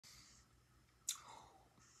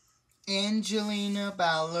Angelina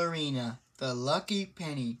Ballerina, The Lucky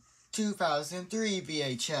Penny, 2003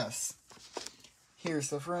 VHS. Here's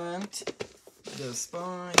the front, the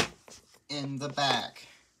spine, and the back.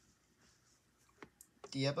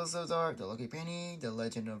 The episodes are The Lucky Penny, The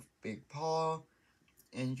Legend of Big Paw,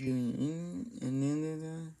 Angelina, and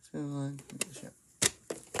then the show.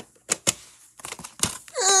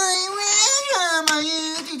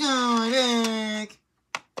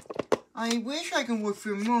 I wish I could work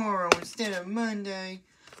tomorrow instead of Monday.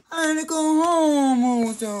 I had to go home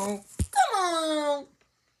also. Come on!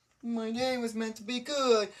 My day was meant to be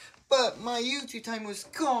good, but my YouTube time was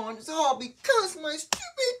gone. It's all because my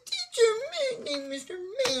stupid teacher named Mr.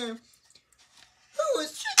 Mayor, who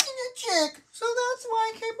was checking a check. So that's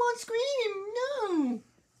why I kept on screaming, no!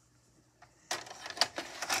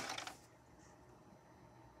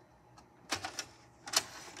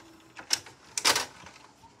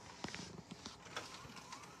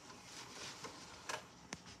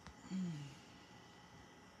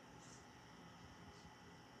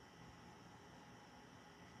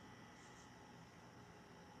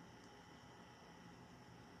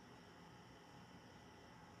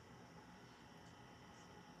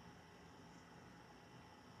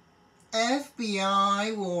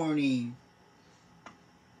 FBI warning.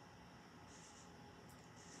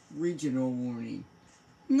 Regional warning.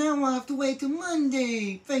 Now I'll have to wait till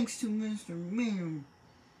Monday, thanks to Mr. Mayor.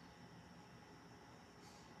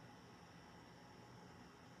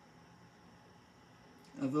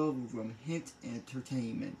 Available from Hit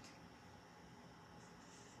Entertainment.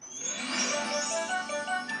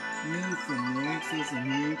 New from Lyrics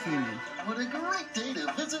and Entertainment. What a great day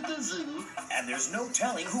to visit the zoo. And there's no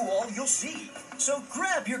telling who all you'll see. So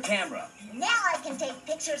grab your camera. Now I can take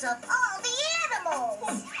pictures of all the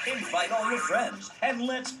animals. Invite all your friends. And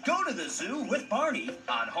let's go to the zoo with Barney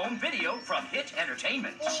on home video from Hit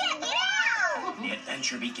Entertainment. Check it out! The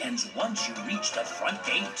adventure begins once you reach the front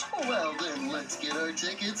gate. Well then, let's get our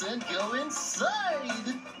tickets and go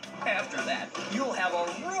inside. After that, you'll have a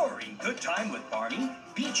roaring good time with Barney,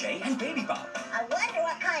 BJ, and Baby Bob. I wonder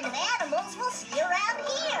what kind of animals we'll see around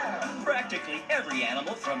here. Practically every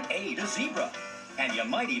animal from A to Zebra. And you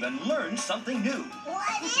might even learn something new.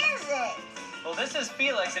 What is it? Well, this is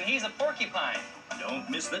Felix, and he's a porcupine. Don't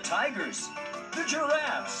miss the tigers, the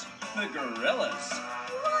giraffes, the gorillas.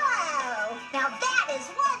 Whoa! Now that is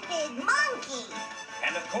one big monkey.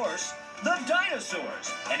 And of course, the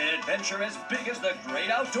dinosaurs, and an adventure as big as the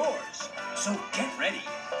great outdoors. So get ready,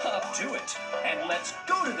 up to it, and let's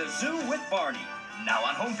go to the zoo with Barney. Now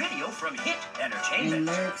on home video from Hit Entertainment. And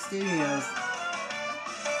Lyric Studios.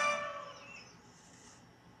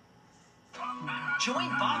 Join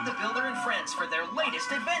Bob the Builder and friends for their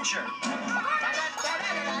latest adventure.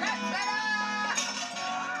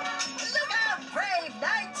 Look out, brave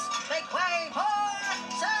knights! Make way for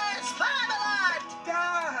Sir Spamalot!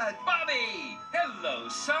 Dad! Bobby! Hello,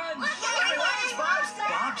 son!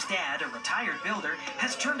 Bob's dad, a retired builder,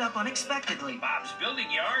 has turned up unexpectedly. Bob's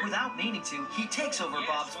building yard? Without meaning to, he takes over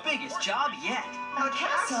Bob's biggest job yet. A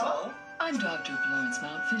castle? I'm Dr. Florence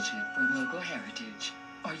Mount Fitchett from Local Heritage.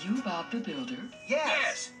 Are you Bob the Builder?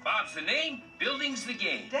 Yes. Bob's the name, building's the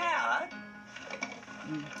game. Dad?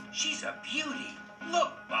 She's a beauty.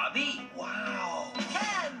 Look, Bobby. Wow.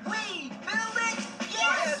 Can we build it?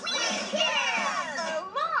 Yes, we can! A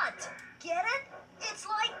lot! Get it? It's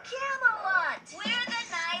like Camelot! We're the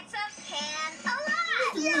Knights of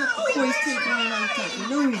Can-a-Lot! Always take my life to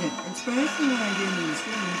lose it, especially when I didn't use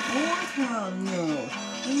screen or town, no.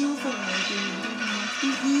 And also I didn't do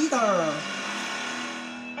either.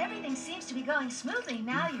 Everything seems to be going smoothly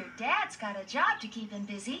now your dad's got a job to keep him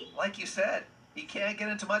busy. Like you said, he can't get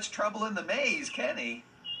into much trouble in the maze, can he?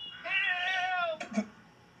 Help!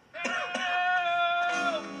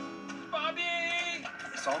 Help! Bobby!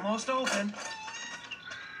 It's almost open.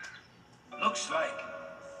 Looks like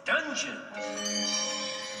dungeon.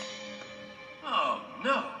 Oh,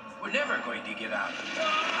 no. We're never going to get out.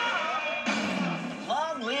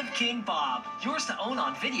 Long live King Bob. Yours to own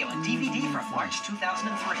on video and DVD from March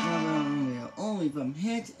 2003. Only from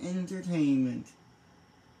Hit Entertainment.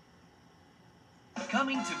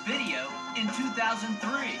 Coming to video in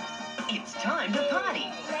 2003. It's time to party.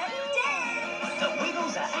 Let's dance! The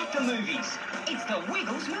Wiggles are at the movies. It's the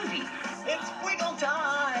Wiggles movie. It's Wiggle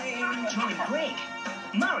time. Join Greg,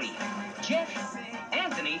 Murray, Jeff,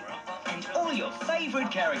 Anthony, and all your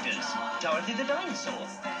favorite characters. Dorothy the dinosaur,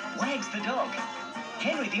 Wags the dog,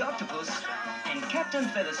 Henry the octopus, and Captain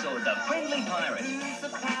Feathersword the friendly pirate.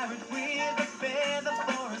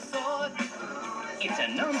 It's a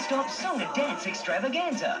non-stop song and dance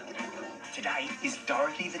extravaganza. Today is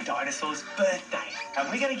Dorothy the dinosaur's birthday, and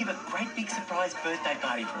we're going to give a great big surprise birthday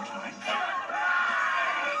party for her tonight.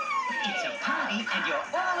 It's a party, and you're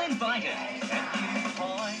all invited. Can you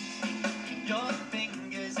point your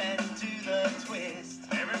fingers and do the twist?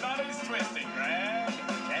 Everybody's twisting, Greg.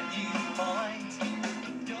 Can you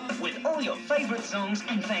point With all your favourite songs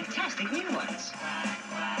and fantastic new ones.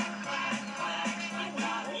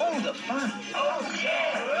 All the fun. Oh,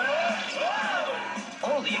 yeah!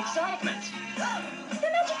 All the excitement. The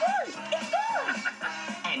magic wand! It's gone!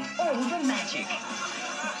 And all the magic.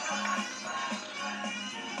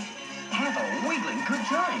 Have a wiggling good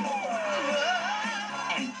time.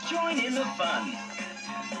 And join in the fun.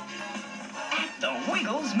 At the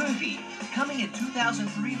Wiggles Movie. Coming in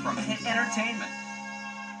 2003 from Hit Entertainment.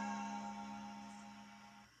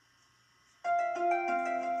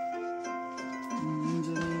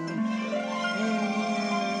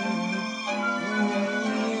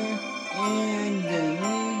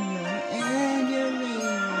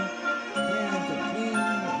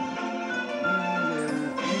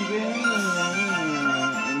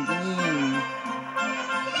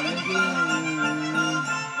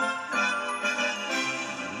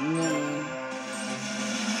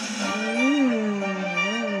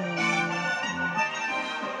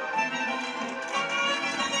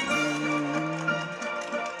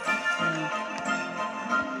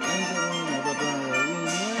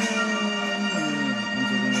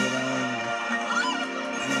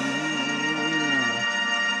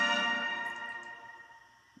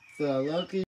 The lucky